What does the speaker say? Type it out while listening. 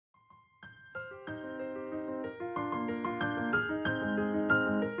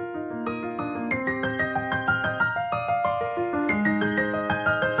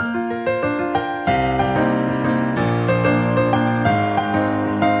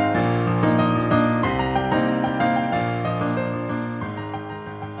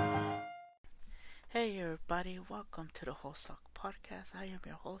Host Talk Podcast. I am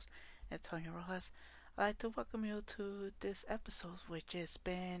your host, Antonio Rojas. I'd like to welcome you to this episode, which has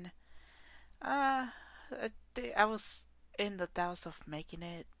been, uh, I was in the doubts of making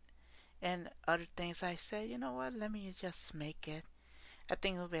it, and other things I said, you know what, let me just make it. I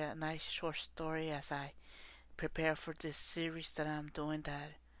think it'll be a nice short story as I prepare for this series that I'm doing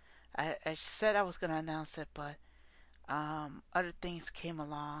that I said I was going to announce it, but other things came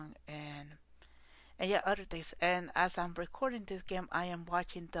along and yeah, other things. And as I'm recording this game, I am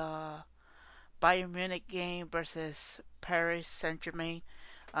watching the Bayern Munich game versus Paris Saint Germain,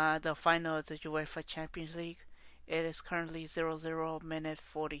 the final of the UEFA Champions League. It is currently 0-0, minute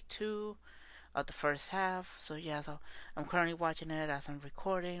 42 of the first half. So yeah, so I'm currently watching it as I'm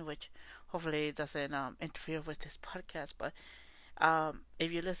recording, which hopefully doesn't interfere with this podcast. But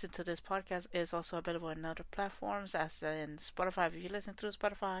if you listen to this podcast, it's also available on other platforms, as in Spotify. If you listen through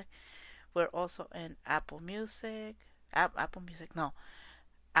Spotify, we're also in Apple Music, Apple Music, no,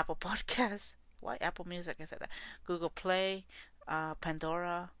 Apple Podcasts. Why Apple Music? I said that. Google Play,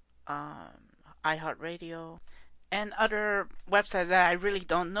 Pandora, iHeartRadio, and other websites that I really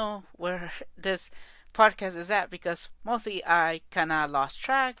don't know where this podcast is at, because mostly I kind of lost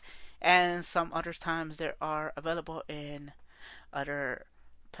track, and some other times they are available in other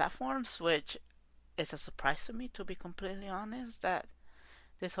platforms, which is a surprise to me, to be completely honest, that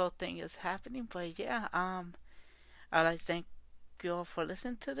this whole thing is happening. But yeah, I'd like to thank you all for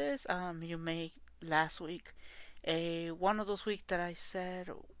listening to this. You made last week one of those weeks that I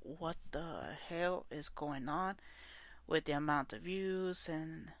said, what the hell is going on with the amount of views,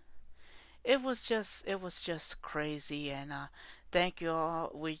 and it was just crazy. And thank you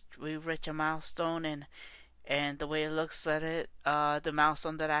all. We reached a milestone, and the way it looks at it, the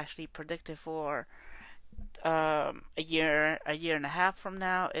milestone that I actually predicted for a year and a half from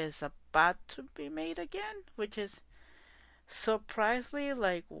now is about to be made again, which is surprisingly,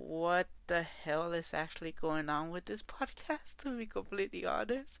 like, what the hell is actually going on with this podcast, to be completely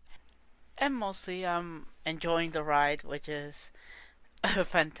honest. And mostly I'm enjoying the ride, which is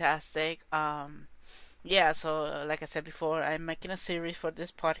fantastic. Yeah, so like I said before, I'm making a series for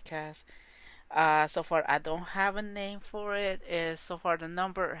this podcast. So far I don't have a name for it. Is so far the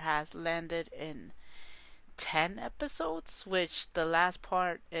number has landed in 10 episodes, which the last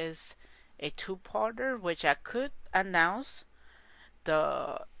part is a two-parter, which I could announce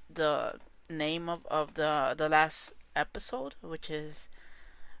the the name of the last episode, which is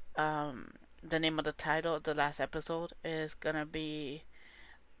the name of the title of the last episode is gonna be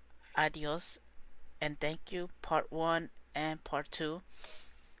Adios and Thank You Part 1 and Part 2.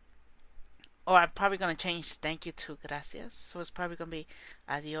 Or I'm probably gonna change thank you to gracias. So it's probably gonna be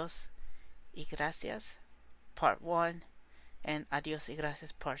Adios y gracias Part 1 and Adios y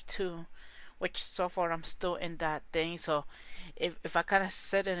gracias Part 2. Which so far I'm still in that thing. So if I kind of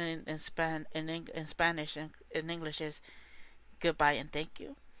said it in Spanish and in English is goodbye and thank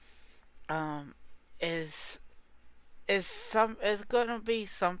you. Is some is gonna be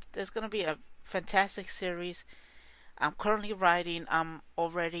some. It's gonna be a fantastic series. I'm currently writing. I'm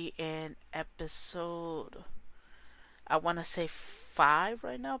already in episode, I want to say 5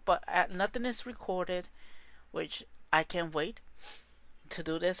 right now, but nothing is recorded, which I can't wait to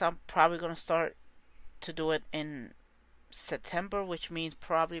do this. I'm probably gonna start to do it in September, which means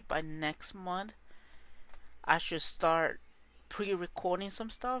probably by next month I should start pre-recording some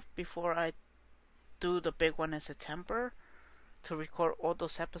stuff before I do the big one in September, to record all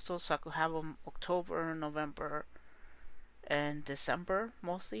those episodes so I could have them October, November, and December,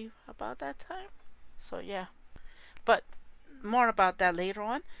 mostly about that time. So yeah, but more about that later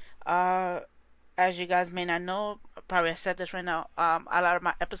on. As you guys may not know, probably I said this right now, a lot of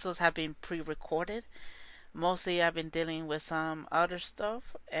my episodes have been pre-recorded. Mostly I've been dealing with some other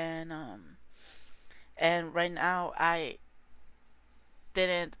stuff, and right now I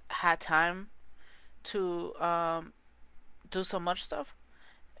didn't have time to do so much stuff.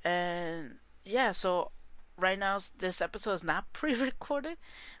 And yeah, so right now this episode is not pre-recorded,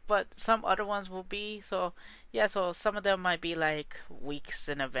 but some other ones will be. So yeah, so some of them might be like weeks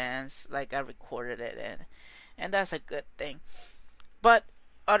in advance, like I recorded it, and that's a good thing. But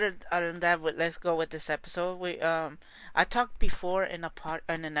other than that, let's go with this episode. I talked before in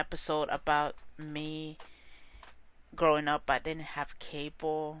an episode about me growing up. I didn't have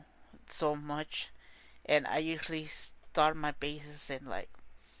cable so much, and I usually start my bases in like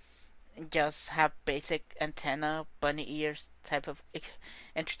just have basic antenna, bunny ears type of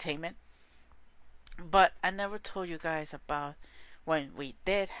entertainment. But I never told you guys about when we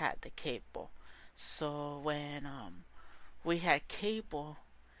did have the cable. So when we had cable,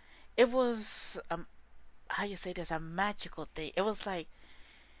 it was how you say this, a magical thing. It was like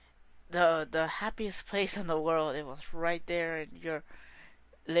the happiest place in the world. It was right there in your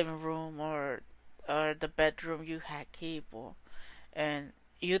living room or the bedroom. You had cable, and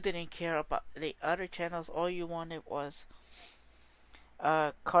you didn't care about the other channels. All you wanted was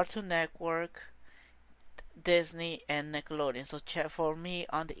Cartoon Network, Disney, and Nickelodeon. So for me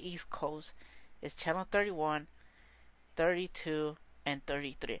on the East Coast, it's channel 31, 32, and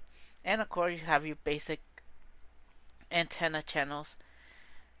 33. And of course, you have your basic antenna channels.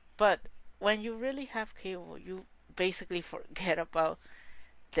 But when you really have cable, you basically forget about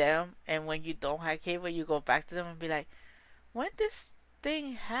them. And when you don't have cable, you go back to them and be like, when this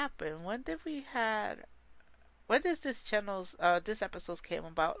thing happen? When did we had? When did this episodes came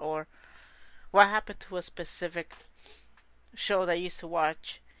about, or what happened to a specific show that you used to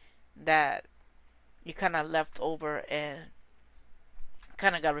watch that you kind of left over and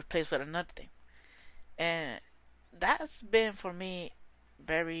kind of got replaced with another thing? And that's been for me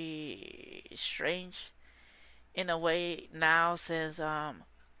very strange in a way now, since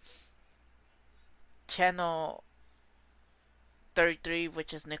channel 33,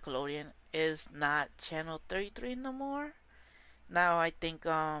 which is Nickelodeon, is not channel 33 no more. Now I think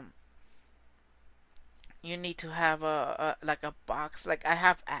you need to have like a box. Like I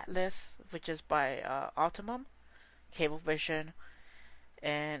have Atlas, which is by Optimum Cablevision,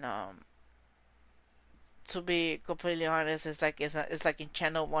 and to be completely honest, it's like in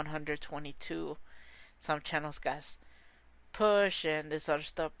channel 122. Some channels got push and this other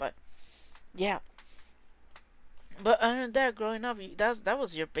stuff, but yeah. But other than that, growing up, that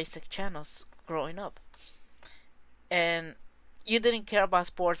was your basic channels growing up, and you didn't care about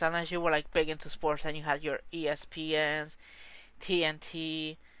sports unless you were like big into sports, and you had your ESPNs,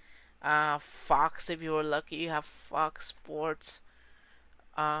 TNT, Fox. If you were lucky, you have Fox Sports.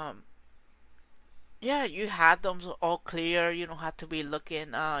 Um, yeah, you had them all clear. You don't have to be looking.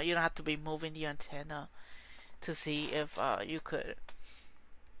 You don't have to be moving the antenna to see if you could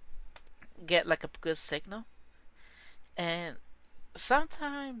get like a good signal. And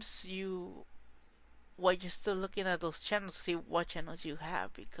sometimes while you're still looking at those channels, see what channels you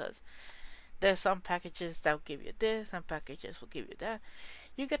have, because there's some packages that will give you this, some packages will give you that.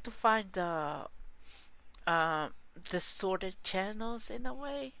 You get to find the distorted channels in a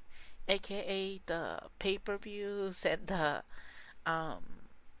way, aka the pay-per-views and the um,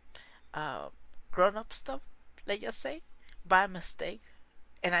 uh, grown-up stuff. Let's just say by mistake,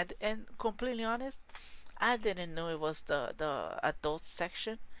 and completely honest, I didn't know it was the adult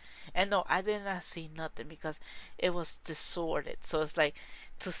section. And no, I did not see nothing because it was distorted. So it's like,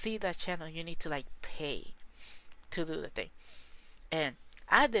 to see that channel, you need to like pay to do the thing. And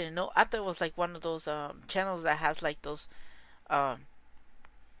I didn't know. I thought it was like one of those channels that has like those um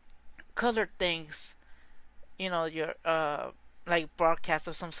colored things. You know, your like broadcast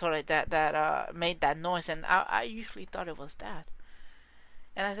or some sort like that made that noise. And I usually thought it was that.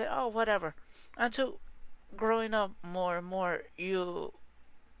 And I said, oh, whatever. Until growing up more and more, you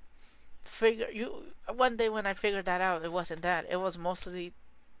one day when I figured that out, it wasn't that. It was mostly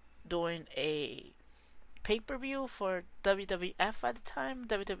doing a pay-per-view for WWF at the time,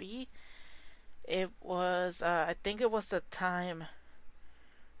 WWE. It was I think it was the time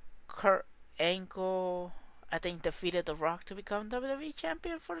Kurt Angle, I think, defeated The Rock to become WWE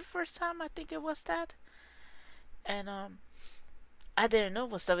champion for the first time. I think it was that. And I didn't know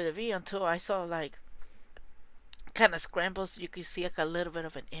it was WWE until I saw like kind of scrambles. You could see like a little bit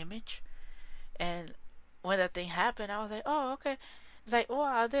of an image, and when that thing happened, I was like, oh, okay. It's like, oh,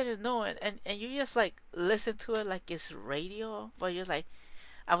 I didn't know it. And you just like listen to it like it's radio, but you're like,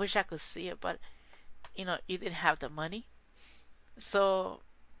 I wish I could see it, but you didn't have the money. So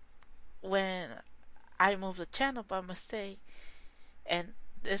when I moved the channel by mistake, and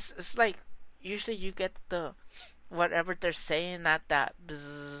this it's like, usually you get the whatever they're saying, not that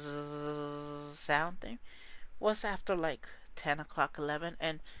bzzz sound thing, was after like 10 o'clock, 11,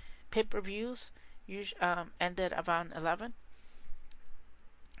 and pay-per-views ended around 11.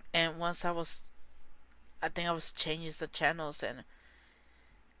 And once I think I was changing the channels,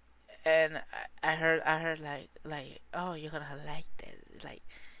 and I heard like, oh, you're gonna like this, like,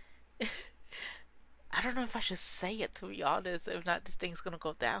 I don't know if I should say it, to be honest. If not, this thing's gonna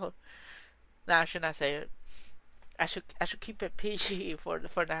go down. No, I should not say it. I should keep it PG for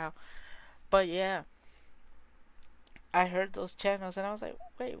now. But yeah, I heard those channels and I was like,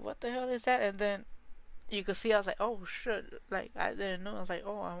 wait, what the hell is that? And then you could see, I was like, oh shit, like I didn't know. I was like,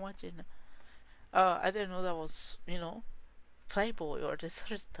 oh, I'm watching. I didn't know that was Playboy or this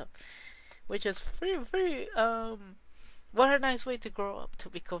other stuff, which is pretty what a nice way to grow up, to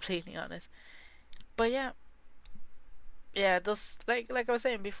be completely honest. But yeah, yeah, those like I was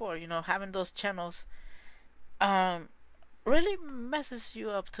saying before, having those channels um really messes you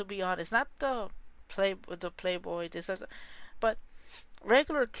up, to be honest. Not the Playboy, this other, but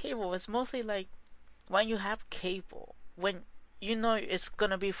regular cable is mostly like when you have cable, when you know it's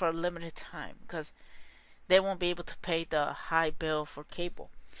gonna be for a limited time, because they won't be able to pay the high bill for cable,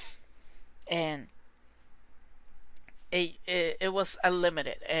 and it was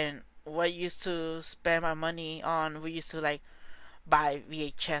unlimited. And what I used to spend my money on, we used to like buy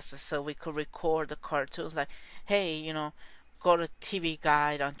VHSs so we could record the cartoons. Like, hey, go to TV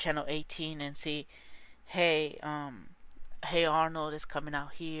Guide on channel 18 and see, hey, hey Arnold is coming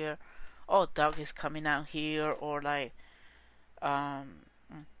out here, oh Doug is coming out here, or like, um,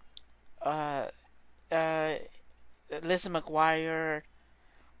 uh, uh, Lizzie McGuire,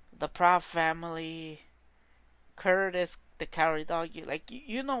 the Proud Family, Curtis the Cowardly Dog.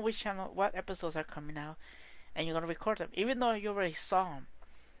 You know which channel, what episodes are coming out, and you're gonna record them, even though you already saw them.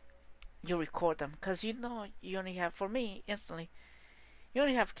 You record them because you only have, for me instantly, you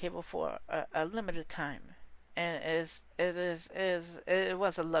only have cable for a limited time, and it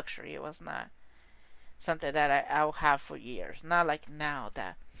was a luxury. It was not something that I'll have for years. Not like now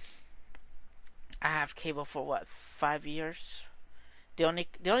that I have cable for what, 5 years. The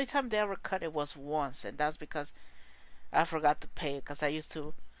only time they ever cut it was once, and that's because I forgot to pay it, because I used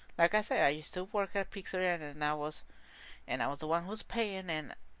to, like I said, I used to work at Pizzeria, and I was the one who was paying,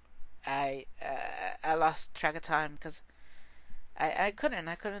 and I lost track of time because I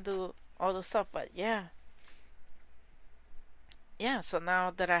couldn't do all the stuff. But yeah. So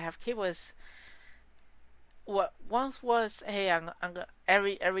now that I have cable, is what once was, hey,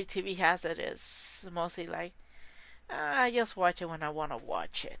 every TV has it, is mostly like, I just watch it when I want to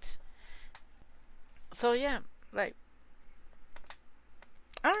watch it. So yeah, like,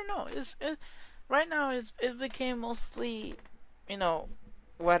 I don't know. Right now it became mostly, you know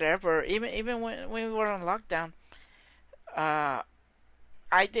whatever. Even when we were on lockdown, uh,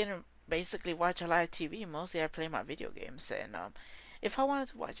 I didn't basically watch a lot of TV. Mostly I play my video games, and if I wanted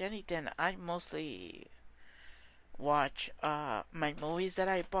to watch anything, I mostly watch my movies that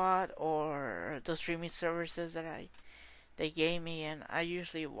I bought, or the streaming services that I they gave me, and I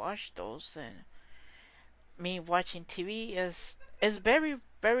usually watch those. And me watching TV is very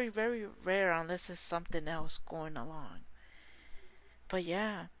very very rare unless it's something else going along. But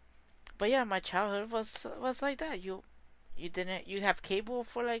yeah, my childhood was like that. You have cable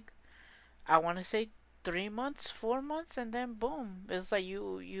for like, I want to say 3 months, 4 months, and then boom, it's like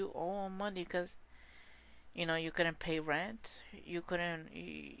you owe money because you couldn't pay rent, you couldn't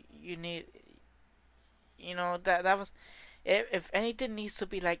you need that was, if anything needs to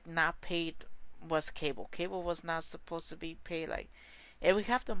be like not paid, was cable. Cable was not supposed to be paid. Like, if we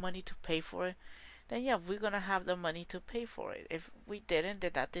have the money to pay for it, then yeah, we're gonna have the money to pay for it. If we didn't,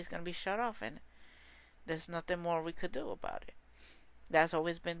 then that is gonna be shut off, and there's nothing more we could do about it. That's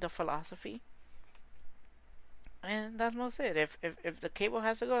always been the philosophy, and that's most it. If the cable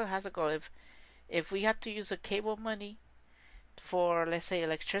has to go, it has to go. If we had to use the cable money for, let's say,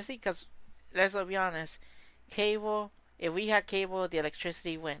 electricity, because let's be honest, cable. If we had cable, the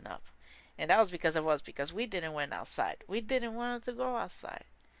electricity went up, and that was because we didn't went outside. We didn't want to go outside.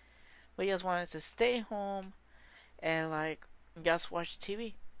 We just wanted to stay home and like just watch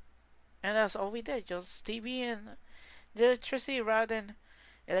TV, and that's all we did. Just TV and the electricity. Rather than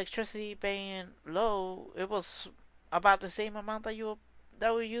electricity being low, it was about the same amount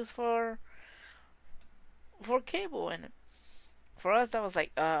that we use for cable. And for us, that was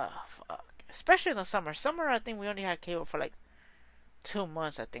like, fuck. Especially in the summer. Summer, I think we only had cable for like 2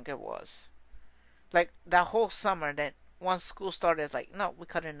 months. I think it was like that whole summer. Then once school started, it's like, no, we're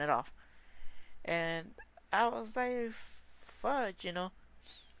cutting it off. And I was like, fudge.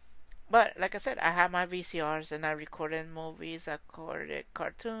 But like I said, I had my VCRs, and I recorded movies, I recorded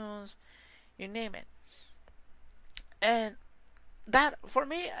cartoons, you name it. And that, for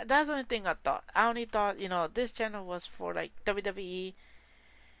me, that's the only thing I thought. I only thought, this channel was for like WWE.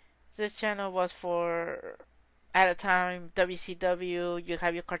 This channel was for, at a time, WCW. You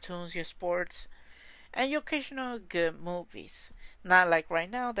have your cartoons, your sports, and your occasional good movies. Not like right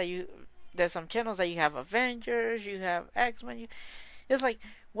now that there's some channels that you have Avengers, you have X-Men. It's like,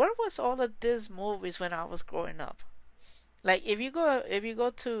 where was all of these movies when I was growing up? Like, if you go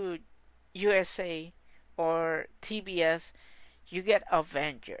to USA or TBS, you get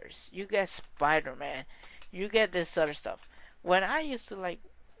Avengers, you get Spider-Man, you get this other stuff. When I used to like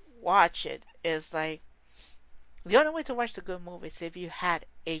watch it, is like, the only way to watch the good movies, if you had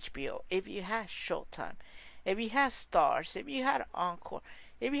HBO, if you had Showtime, if you had Stars, if you had Encore,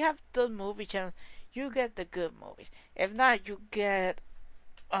 if you have the movie channel, You get the good movies. If not, you get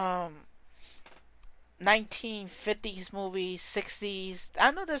 1950s movies, 60s.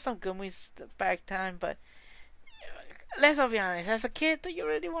 I know there's some good movies back time, but let's be honest. As a kid, do you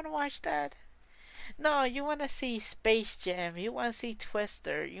really want to watch that? No, you want to see Space Jam. You want to see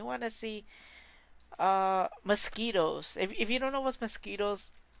Twister. You want to see Mosquitoes. If you don't know what's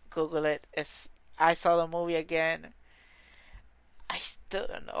Mosquitoes, Google it. It's I saw the movie again. I still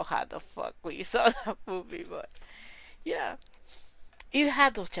don't know how the fuck we saw that movie, but yeah, you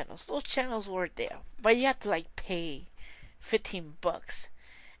had those channels. Those channels were there, but you had to like pay $15.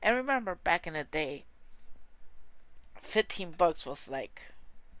 And remember, back in the day, $15 was like,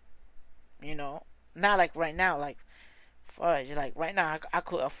 you know, not like right now. Like, fudge, like right now, I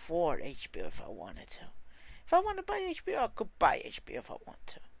could afford HBO if I wanted to. If I wanted to buy HBO, I could buy HBO if I want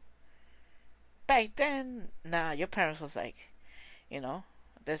to. Back then, nah, your parents was like, you know,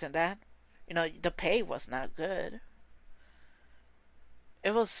 this and that. You know, the pay was not good.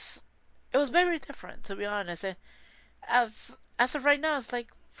 It was very different, to be honest. And as of right now, it's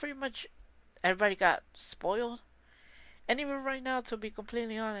like pretty much everybody got spoiled. And even right now, to be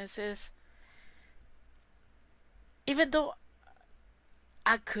completely honest, is even though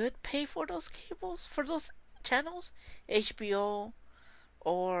I could pay for those cables, for those channels, HBO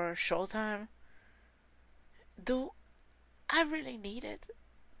or Showtime, do I really need it?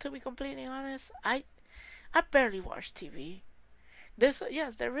 To be completely honest, I barely watch TV.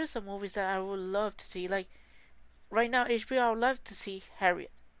 Yes, there is some movies that I would love to see. Like right now, HBO, I would love to see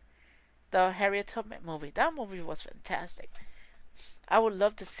Harriet, the Harriet Tubman movie. That movie was fantastic. I would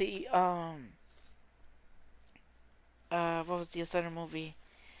love to see what was the other movie?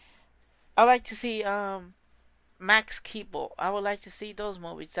 I like to see Max Keeble. I would like to see those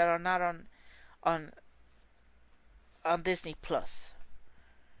movies that are not on on Disney Plus.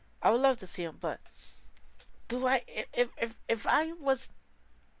 I would love to see them, but do I? If I was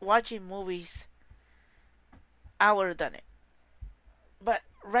watching movies, I would have done it. But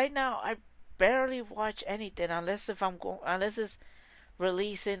right now, I barely watch anything unless it's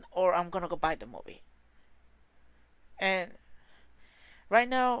releasing or I'm gonna go buy the movie. And right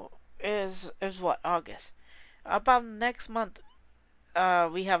now is what, August. About next month,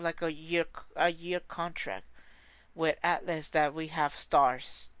 we have like a year contract with Atlas that we have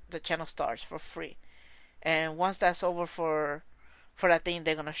stars, the channel stars for free. And once that's over for that thing,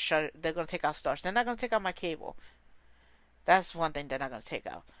 they're gonna shut it. They're gonna take out stars. They're not gonna take out my cable. That's one thing they're not gonna take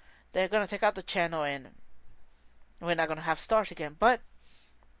out. They're gonna take out the channel, and we're not gonna have stars again. But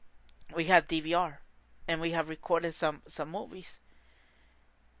we have DVR, and we have recorded some movies.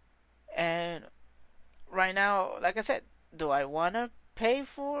 And right now, like I said, do I wanna pay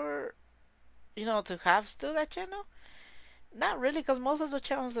for, to have still that channel? Not really, because most of the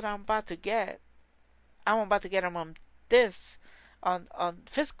channels that I'm about to get them on this, on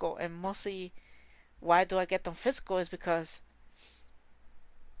physical, and mostly why do I get them physical is because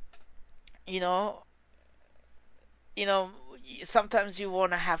you know you know sometimes you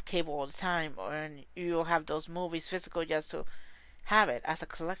want to have cable all the time, and you'll have those movies physical just to have it as a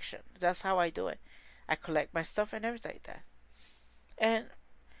collection. That's how I do it. I collect my stuff and everything like that. And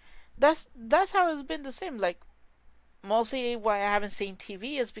that's how it's been the same. Like, mostly why I haven't seen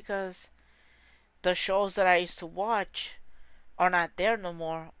TV is because the shows that I used to watch are not there no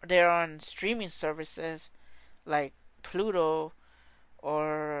more. They're on streaming services like Pluto,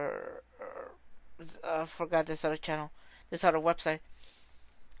 or I forgot this other channel, this other website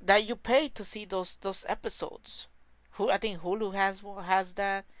that you pay to see those episodes. Who I think Hulu has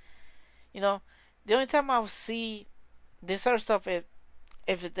that. The only time I'll see this other stuff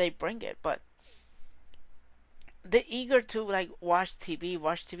if they bring it, but the eager to like watch TV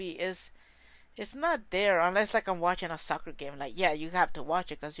is it's not there unless like I'm watching a soccer game. Like, yeah, you have to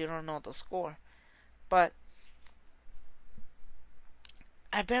watch it because you don't know the score, but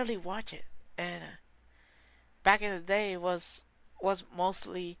I barely watch it. And back in the day, was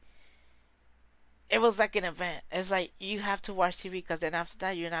mostly, it was like an event. It's like you have to watch TV because then after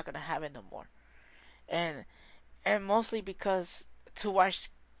that you're not gonna have it no more. And mostly because to watch,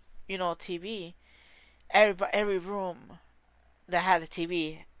 TV, every room that had a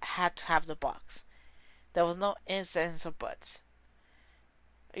TV had to have the box. There was no incense or buts.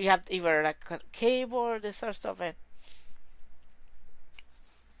 You have to either like a cable or this sort of stuff, and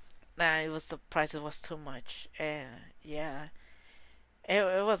the price was too much, and yeah,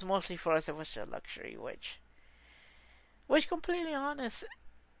 it was mostly for us. It was a luxury, which completely honest,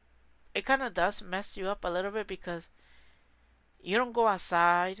 it kind of does mess you up a little bit because you don't go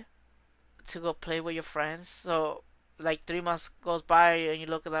outside to go play with your friends. So like 3 months goes by and you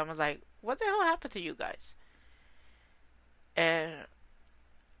look at them and like, what the hell happened to you guys? And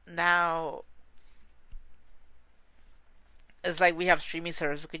now it's like we have streaming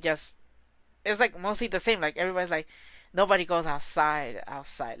service. We could just, it's like mostly the same. Like everybody's like, nobody goes outside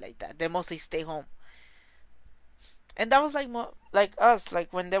like that. They mostly stay home. And that was like more like us,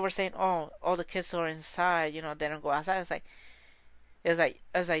 like when they were saying, "Oh, all the kids are inside, they don't go outside." It's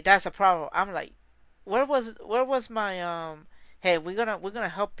like that's a problem. I'm like, where was my Hey, we're gonna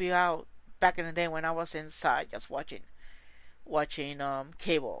help you out. Back in the day when I was inside, just watching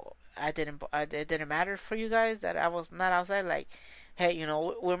cable. It didn't matter for you guys that I was not outside. Like, hey,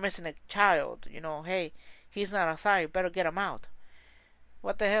 we're missing a child. Hey, he's not outside. Better get him out.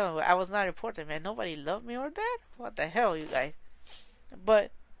 What the hell? I was not important, man. Nobody loved me or that. What the hell, you guys?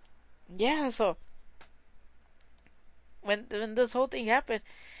 But yeah, so when this whole thing happened,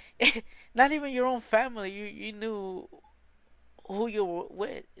 not even your own family, you knew who you were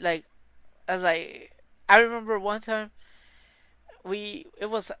with. Like, I remember one time it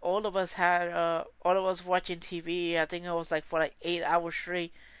was all of us watching TV. I think it was like for like 8 hours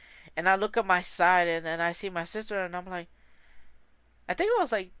straight. And I look at my side and then I see my sister and I'm like, I think it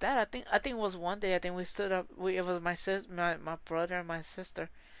was like that. I think it was one day. I think we stood up. It was my brother and my sister.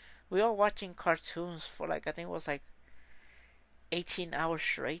 We all watching cartoons for like, I think it was like 18 hours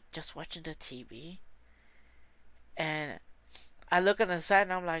straight, just watching the TV. And I look on the side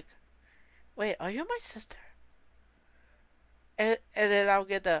and I'm like, wait, are you my sister? And then I'll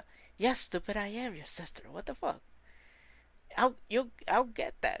get the, yes, stupid, I am your sister. What the fuck? I'll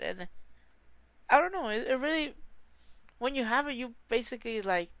get that. And I don't know. It really, when you have it, you basically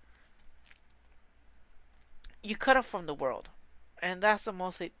like, you cut off from the world, and that's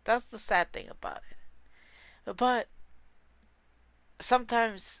the sad thing about it. But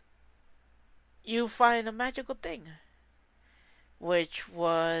sometimes you find a magical thing, which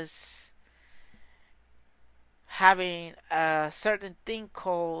was having a certain thing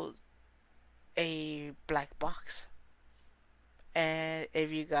called a black box. And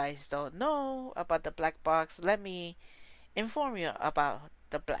if you guys don't know about the black box, let me inform you about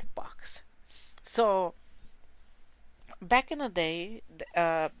the black box. So, back in the day,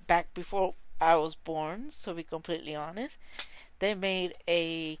 back before I was born, to be completely honest, they made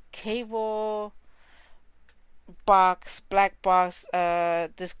a cable box, black box,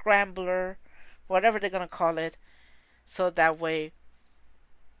 the scrambler, whatever they're gonna call it, so that way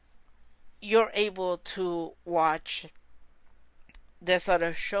you're able to watch this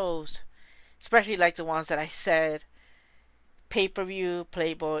other shows, especially like the ones that I said: pay per view,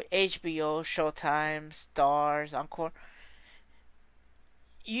 Playboy, HBO, Showtime, Stars, Encore.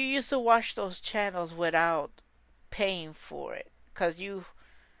 You used to watch those channels without paying for it, because you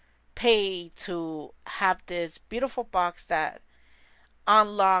pay to have this beautiful box that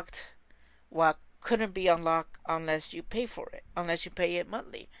unlocked what couldn't be unlocked unless you pay for it, unless you pay it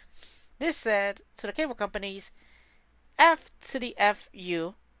monthly. This said to the cable companies, F to the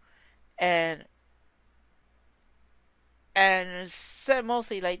FU, and said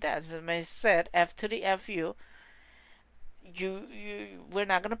mostly like that. It said F to the FU. We're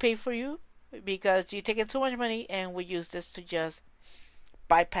not gonna pay for you because you're taking too much money, and we use this to just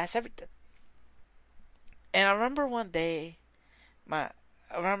bypass everything. And I remember one day,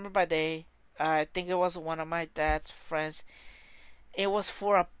 I think it was one of my dad's friends. It was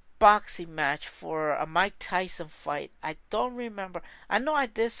for a boxing match, for a Mike Tyson fight. I don't remember. I know I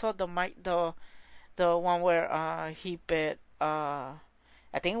did saw the one where he bit I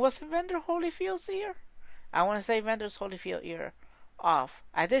think it was Evander Holyfield's ear. I want to say Evander Holyfield's ear off.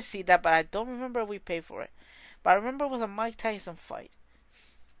 I did see that, but I don't remember we paid for it. But I remember it was a Mike Tyson fight.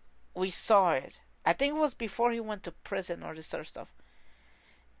 We saw it. I think it was before he went to prison or this sort of stuff.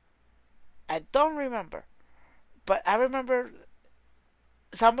 I don't remember. But I remember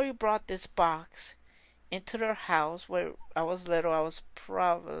somebody brought this box into their house where I was little. I was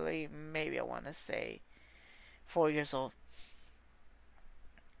probably, maybe I want to say 4 years old.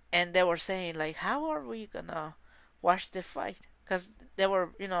 And they were saying, like, how are we gonna watch the fight? Because they were,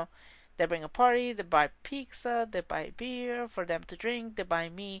 they bring a party, they buy pizza, they buy beer for them to drink, they buy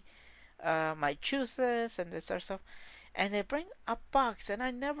me my juices and this sort of stuff. And they bring a box, and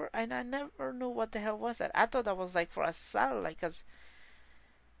I never knew what the hell was that. I thought that was like for a satellite, because,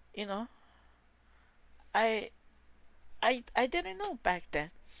 I didn't know back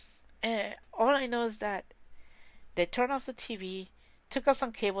then. And all I know is that they turned off the TV, took out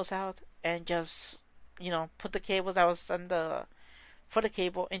some cables out, and just, put the cables that was on for the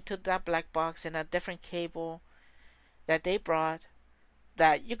cable into that black box, and a different cable that they brought,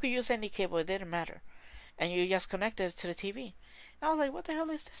 that you could use any cable, it didn't matter. And you just connected it to the TV. And I was like, what the hell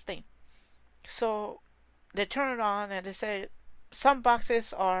is this thing? So they turn it on and they say some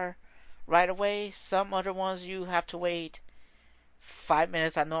boxes are right away, some other ones you have to wait 5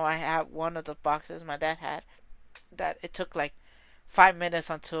 minutes. I know I have one of the boxes my dad had that it took like 5 minutes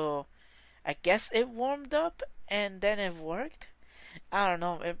until I guess it warmed up and then it worked. I don't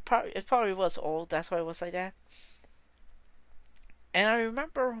know. It probably was old. That's why it was like that. And I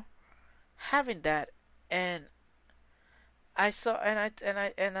remember having that, and I saw, and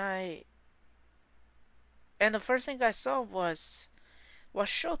the first thing I saw was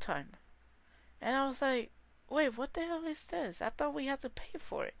Showtime, and I was like, wait, what the hell is this? I thought we had to pay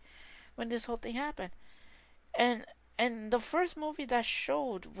for it when this whole thing happened. And and the first movie that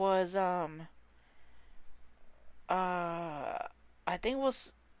showed was I think it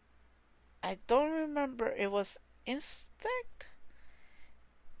was, I don't remember, it was Insect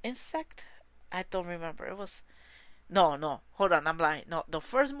Insect. I don't remember. It was, no, hold on, I'm lying. No, the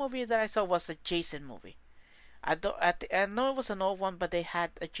first movie that I saw was a Jason movie. I know it was an old one, but they had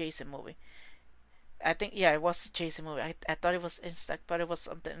a Jason movie. I think, yeah, it was a Jason movie. I thought it was Insect, but it was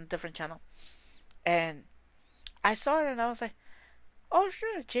something a different channel. And I saw it and I was like, oh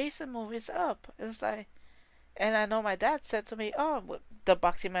sure, Jason movie's up. It's like, and I know my dad said to me, oh, the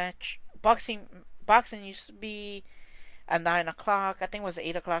boxing used to be at 9 o'clock. I think it was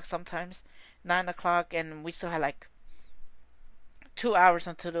 8 o'clock sometimes, 9 o'clock, and we still had like 2 hours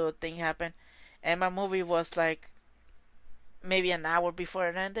until the thing happened. And my movie was like maybe an hour before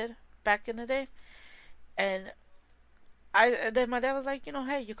it ended back in the day. And I then my dad was like,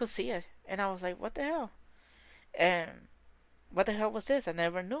 hey, you could see it, and I was like, what the hell? And what the hell was this? I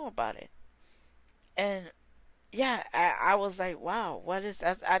never knew about it. And yeah, I was like, wow, what is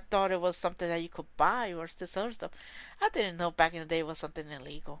that? I thought it was something that you could buy or this other stuff. I didn't know back in the day it was something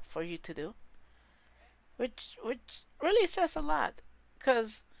illegal for you to do, which really says a lot.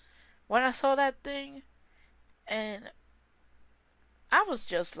 Cause when I saw that thing, and I was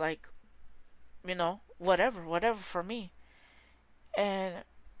just like, whatever for me. And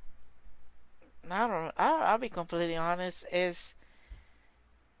I don't, I'll be completely honest, is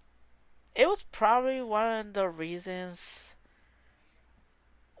it was probably one of the reasons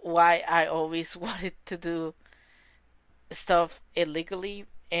why I always wanted to do stuff illegally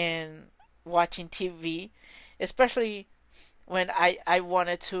and watching TV, especially when I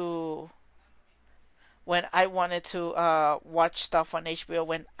wanted to watch stuff on HBO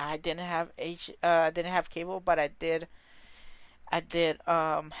when I didn't have cable, but I did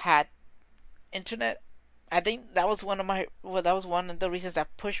had internet. I think that was that was one of the reasons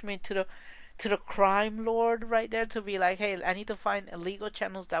that pushed me to the crime lord right there, to be like, hey, I need to find illegal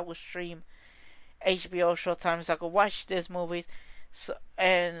channels that will stream HBO, Showtime, so I could watch these movies, so,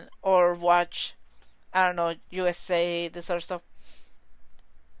 and or watch, I don't know, USA, this sort of stuff.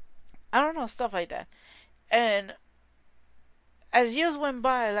 I don't know, stuff like that. And as years went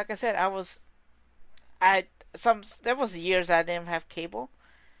by, like I said, I some there was years I didn't have cable,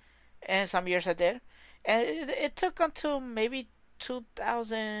 and some years I did, and it took until maybe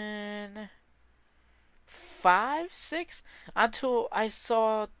 2005, 6 until I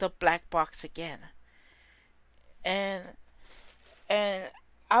saw the black box again, and and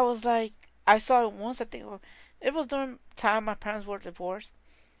I was like, I saw it once. I think it was during time my parents were divorced,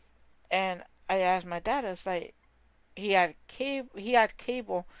 and I asked my dad. It's like he had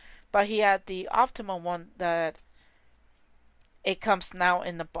cable, but he had the Optima one that it comes now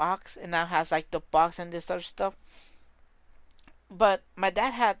in the box, and now has like the box and this other stuff. But my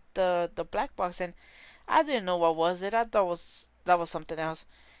dad had the black box, and I didn't know what was it. I thought that was something else,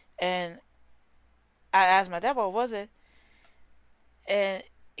 and I asked my dad what was it, and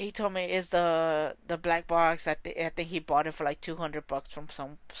he told me it's the black box. I think he bought it for like $200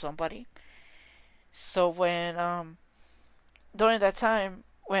 from somebody. So when during that time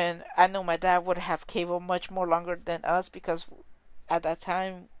when I know my dad would have cable much more longer than us, because at that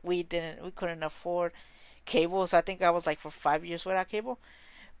time we couldn't afford cable. So I think I was like for 5 years without cable.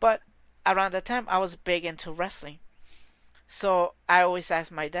 But around that time I was big into wrestling. So I always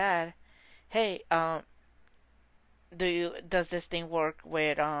asked my dad, hey, does this thing work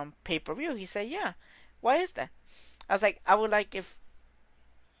with pay-per-view? He said, yeah. Why is that? I was like, I would like if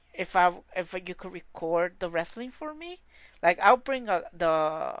you could record the wrestling for me. Like, I'll bring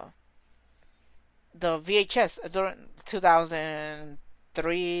the VHS during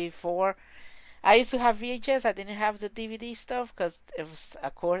 2003, 4. I used to have VHS. I didn't have the DVD stuff because it was,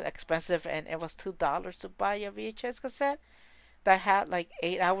 of course, expensive, and it was $2 to buy a VHS cassette that had like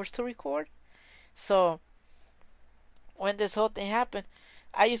 8 hours to record. So when this whole thing happened,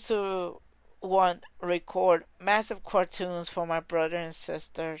 I used to want record massive cartoons for my brother and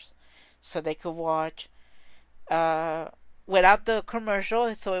sisters so they could watch uh, without the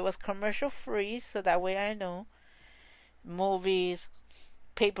commercial. So it was commercial free, so that way I know movies,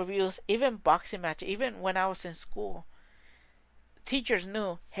 pay-per-views, even boxing matches. Even when I was in school, teachers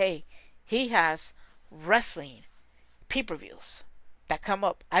knew, hey, he has wrestling pay-per-views that come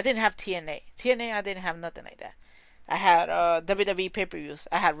up. I didn't have TNA. TNA, I didn't have nothing like that. I had WWE pay-per-views.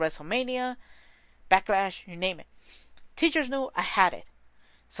 I had WrestleMania, Backlash, you name it. Teachers knew I had it.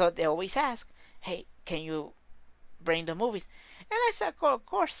 So they always ask, hey, can you bring the movies? And I said, of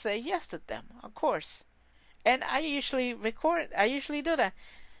course, say yes to them. Of course. And I usually record. I usually do that.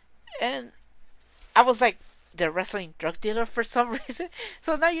 And I was like the wrestling drug dealer for some reason.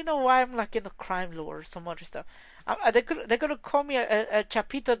 So now you know why I'm like in the crime lore or some other stuff. They're gonna call me a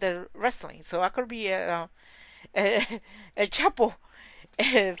Chapito de wrestling. So I could be a Chapo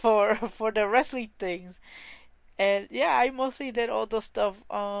for the wrestling things. And yeah, I mostly did all those stuff.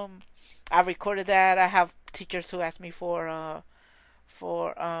 I recorded that. I have teachers who asked me for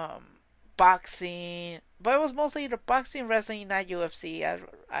boxing, but it was mostly the boxing, wrestling, not UFC.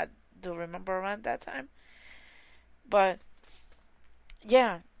 I do remember around that time. But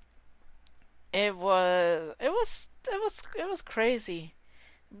yeah, it was crazy.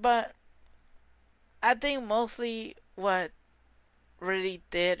 But I think mostly what really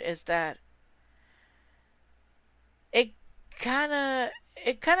did is that it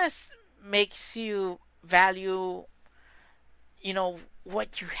it kind of makes you value,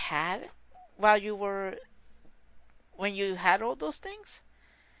 what you had while you were when you had all those things.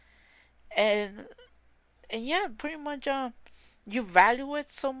 And and yeah, pretty much you value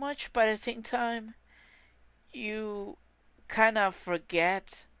it so much, but at the same time you kind of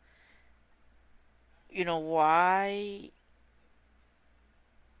forget, why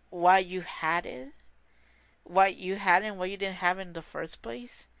you had it, why you had it and why you didn't have it in the first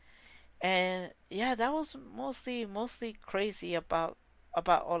place. And yeah, that was mostly crazy about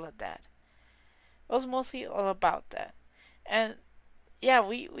all of that. It was mostly all about that. And yeah,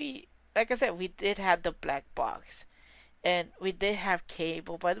 we like I said, we did have the black box, and we did have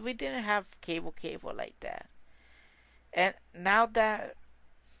cable, but we didn't have cable like that. And now that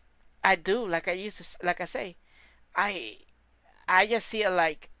I do, like I used to, like I say, I I just see it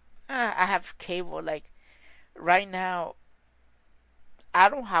like, I have cable. Like right now, I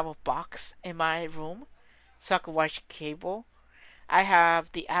don't have a box in my room, so I can watch cable. I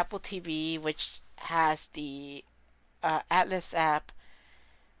have the Apple TV, which has the Atlas app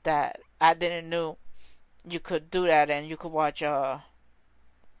that I didn't know you could do that, and you could watch you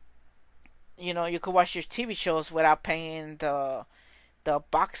could watch your TV shows without paying the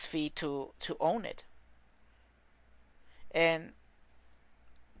box fee to own it. And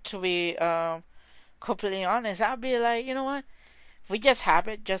to be completely honest, I'll be like, you know what? We just have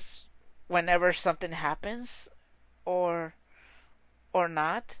it just whenever something happens, or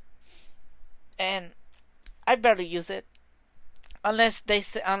not. And I barely use it unless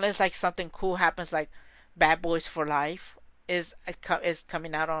like something cool happens, like Bad Boys for Life is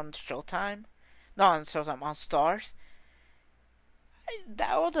coming out on Showtime. No, on Showtime, on Stars.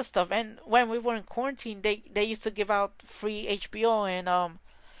 That all the stuff. And when we were in quarantine, they used to give out free HBO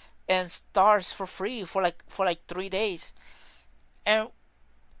and Stars for free for like 3 days. And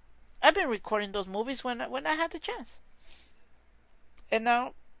I've been recording those movies when I had the chance. And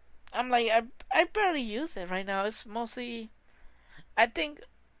now I'm like, I barely use it right now. It's mostly, I think,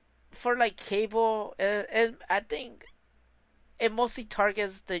 for like cable. I think it mostly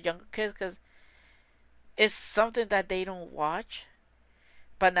targets the younger kids because it's something that they don't watch.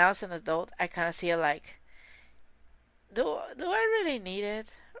 But now as an adult, I kind of see it like, do I really need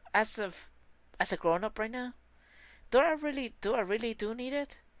it as a grown up right now? Do I really do need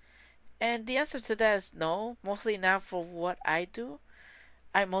it? And the answer to that is no. Mostly not for what I do.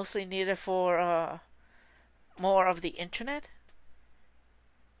 I mostly need it for more of the internet.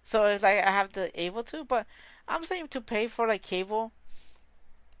 So it's like I have the able to, but I'm saying to pay for like cable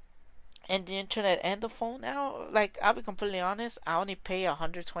and the internet and the phone now. Like I'll be completely honest, I only pay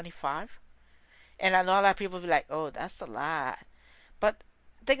 125, and I know a lot of people be like, "Oh, that's a lot," but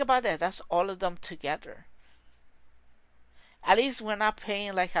think about that. That's all of them together. At least we're not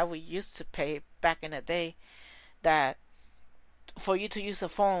paying like how we used to pay back in the day. That for you to use a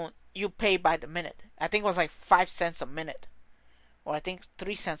phone, you pay by the minute. I think it was like 5 cents a minute, or I think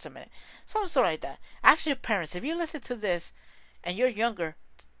 3 cents a minute, something like that. Ask your parents if you listen to this, and you're younger.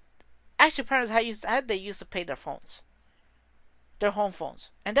 Ask your parents how they used to pay their phones, their home phones,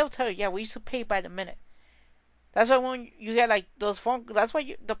 and they'll tell you, yeah, we used to pay by the minute. That's why when you get like those phone, that's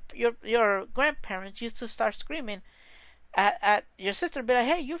why your grandparents used to start screaming at your sister, be like,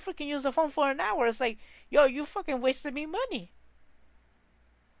 hey, you freaking use the phone for an hour. It's like, yo, you fucking wasted me money.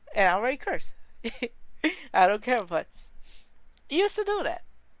 And I already cursed. I don't care, but you used to do that.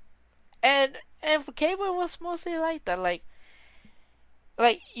 And for cable, it was mostly like that. Like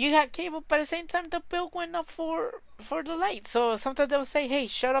you had cable, but at the same time, the bill went up for the light. So sometimes they'll say, hey,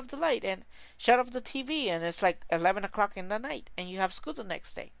 shut off the light and shut off the TV, and it's like 11 o'clock in the night, and you have school the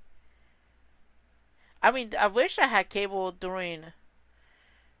next day. I mean, I wish I had cable during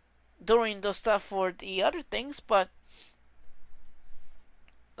the stuff for the other things, but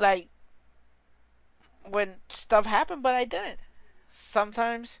like when stuff happened, but I didn't.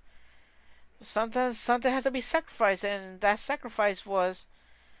 Sometimes, sometimes something has to be sacrificed, and that sacrifice was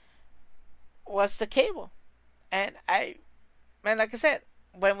the cable. And like I said,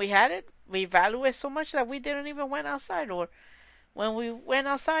 when we had it, we value it so much that we didn't even went outside, or when we went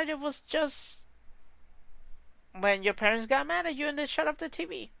outside, it was just when your parents got mad at you and they shut up the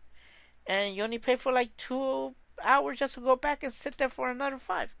TV, and you only pay for like 2 hours just to go back and sit there for another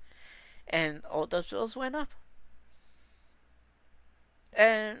five, and all those bills went up.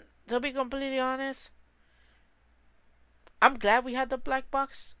 And to be completely honest, I'm glad we had the black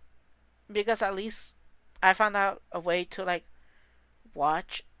box because at least I found out a way to like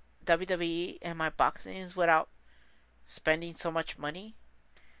watch WWE and my boxings without spending so much money.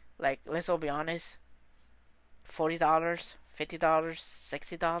 Like, let's all be honest, $40, $50,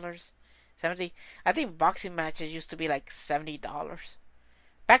 $60, 70. I think boxing matches used to be like $70.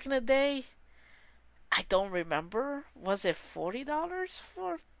 Back in the day, I don't remember. Was it $40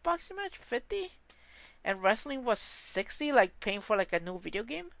 for a boxing match? 50? And wrestling was 60, like paying for like a new video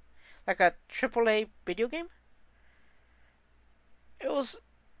game? Like a AAA video game? It was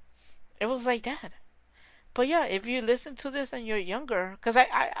it was like that. But yeah, if you listen to this and you're younger, because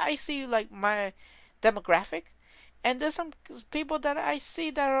I see like my demographic, and there's some people that I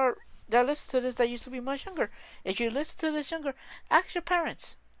see that listen to this that used to be much younger. If you listen to this younger, ask your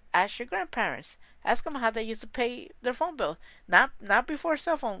parents, ask your grandparents, ask them how they used to pay their phone bill. Not before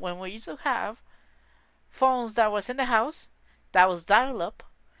cell phone, when we used to have phones that was in the house, that was dial up.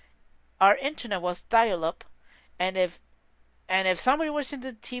 Our internet was dial up, and if somebody was in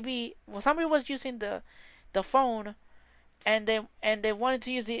the TV, well, somebody was using the phone, and they wanted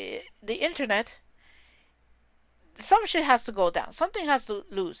to use the internet, some shit has to go down. Something has to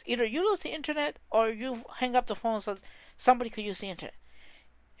lose. Either you lose the internet or you hang up the phone so somebody could use the internet.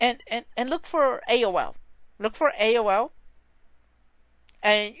 And look for AOL. Look for AOL.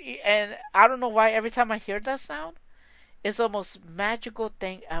 And I don't know why every time I hear that sound, it's the most magical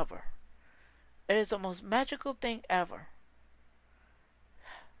thing ever. It is the most magical thing ever.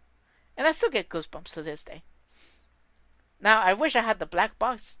 And I still get goosebumps to this day. Now, I wish I had the black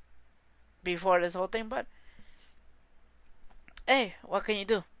box before this whole thing, but hey, what can you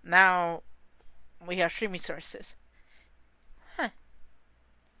do? Now we have streaming services. Huh.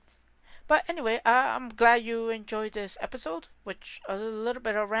 But anyway, I'm glad you enjoyed this episode, which a little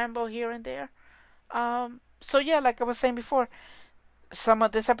bit of ramble here and there. So yeah, like I was saying before, some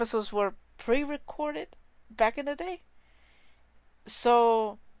of these episodes were pre-recorded back in the day.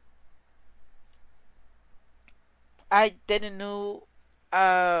 So I didn't know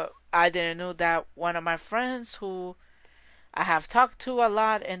that one of my friends who I have talked to a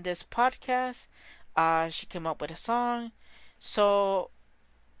lot in this podcast, she came up with a song. So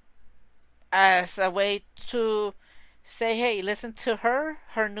as a way to say, hey, listen to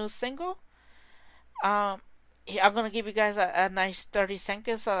her new single, I'm gonna give you guys a nice 30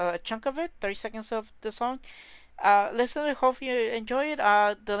 seconds, a chunk of it, 30 seconds of the song. Listen to it, hope you enjoy it.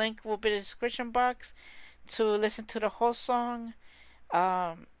 The link will be in the description box to listen to the whole song.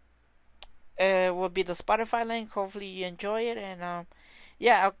 It will be the Spotify link. Hopefully you enjoy it, and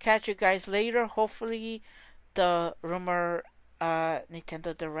yeah, I'll catch you guys later. Hopefully the rumor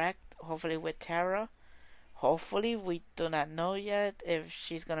Nintendo Direct, hopefully with Tara. Hopefully, we do not know yet if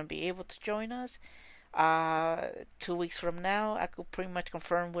she's gonna be able to join us. 2 weeks from now, I could pretty much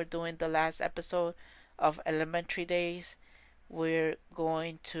confirm we're doing the last episode of Elementary Days. We're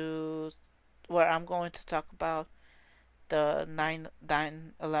going to, where I'm going to talk about the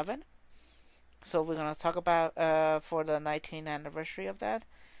 9/11. So we're gonna talk about for the 19th anniversary of that.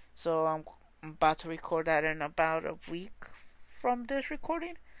 So I'm about to record that in about a week from this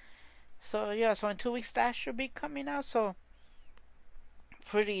recording. So yeah, so in 2 weeks that should be coming out. So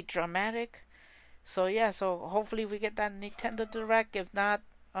pretty dramatic. So yeah, so hopefully we get that Nintendo Direct. If not,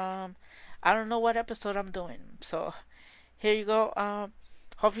 I don't know what episode I'm doing. So here you go.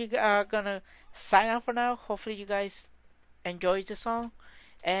 Hopefully you are gonna sign out for now. Hopefully you guys enjoyed the song,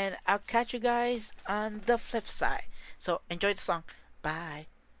 And I'll catch you guys on the flip side. So enjoy the song. Bye.